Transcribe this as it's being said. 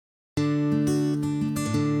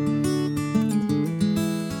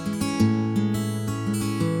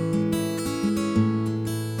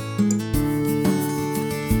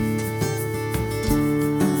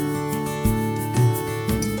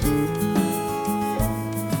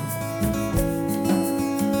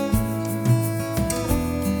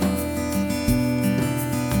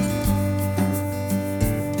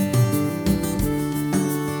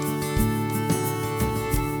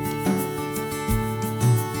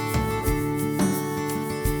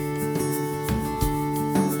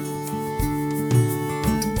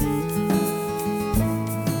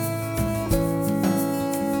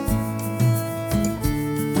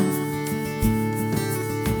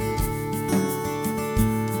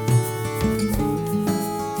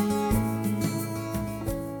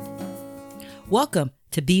Welcome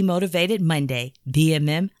to Be Motivated Monday,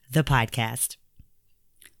 BMM, the podcast.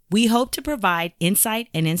 We hope to provide insight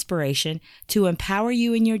and inspiration to empower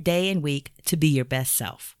you in your day and week to be your best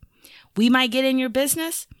self. We might get in your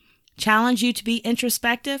business, challenge you to be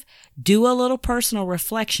introspective, do a little personal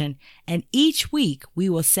reflection, and each week we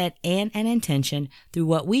will set an intention through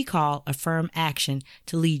what we call affirm action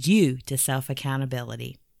to lead you to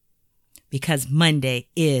self-accountability. Because Monday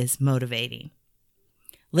is motivating.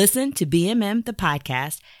 Listen to BMM, the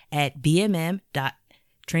podcast, at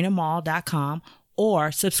bmm.trinamall.com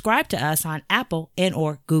or subscribe to us on Apple and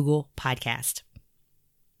or Google Podcast.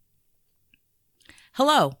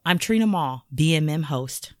 Hello, I'm Trina Mall, BMM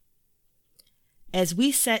host. As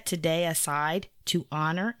we set today aside to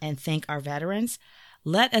honor and thank our veterans,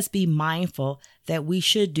 let us be mindful that we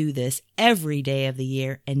should do this every day of the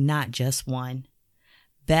year and not just one.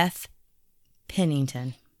 Beth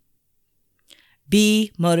Pennington.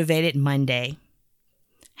 Be Motivated Monday.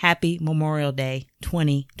 Happy Memorial Day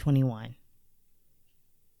 2021.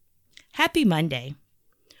 Happy Monday.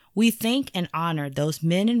 We thank and honor those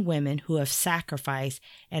men and women who have sacrificed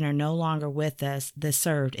and are no longer with us that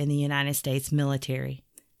served in the United States military.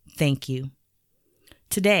 Thank you.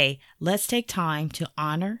 Today, let's take time to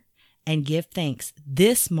honor and give thanks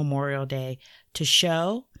this Memorial Day to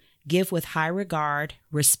show, give with high regard,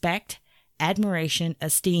 respect, admiration,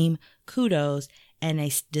 esteem, kudos, and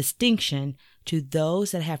a distinction to those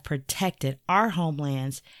that have protected our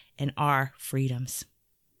homelands and our freedoms.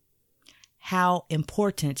 How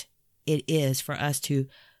important it is for us to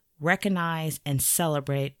recognize and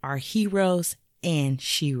celebrate our heroes and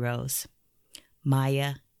sheroes.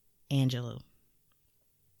 Maya Angelou.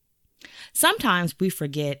 Sometimes we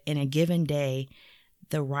forget in a given day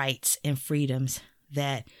the rights and freedoms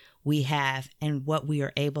that we have and what we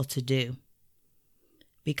are able to do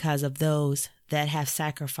because of those that have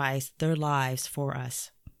sacrificed their lives for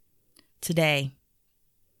us. Today,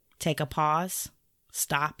 take a pause,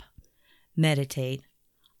 stop, meditate,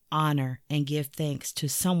 honor, and give thanks to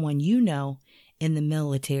someone you know in the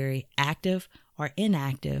military, active or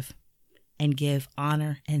inactive, and give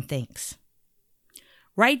honor and thanks.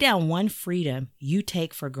 Write down one freedom you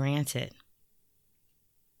take for granted.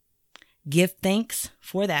 Give thanks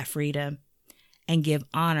for that freedom and give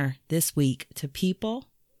honor this week to people,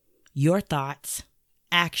 your thoughts,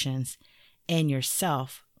 actions, and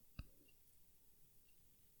yourself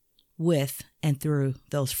with and through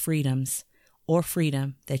those freedoms or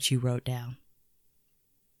freedom that you wrote down.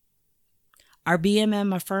 Our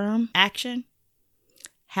BMM Affirm action.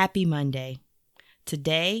 Happy Monday.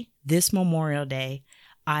 Today, this Memorial Day,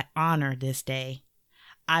 I honor this day.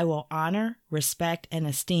 I will honor, respect, and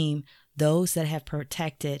esteem those that have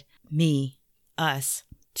protected me, us,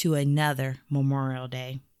 to another Memorial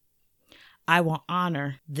Day. I will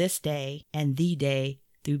honor this day and the day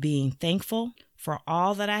through being thankful for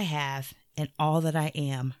all that I have and all that I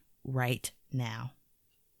am right now.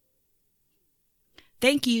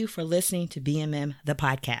 Thank you for listening to BMM, the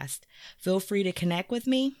podcast. Feel free to connect with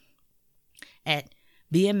me at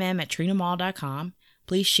bmm@trinamall.com.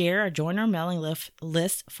 Please share or join our mailing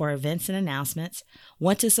list for events and announcements.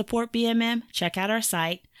 Want to support BMM? Check out our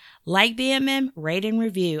site. Like BMM, rate and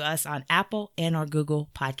review us on Apple and or Google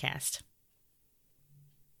Podcast.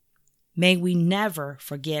 May we never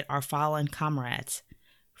forget our fallen comrades.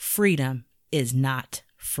 Freedom is not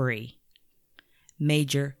free.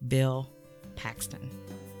 Major Bill Paxton.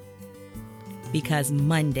 Because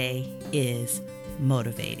Monday is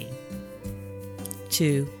motivating.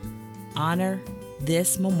 To honor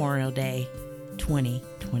this Memorial Day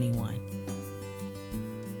 2021.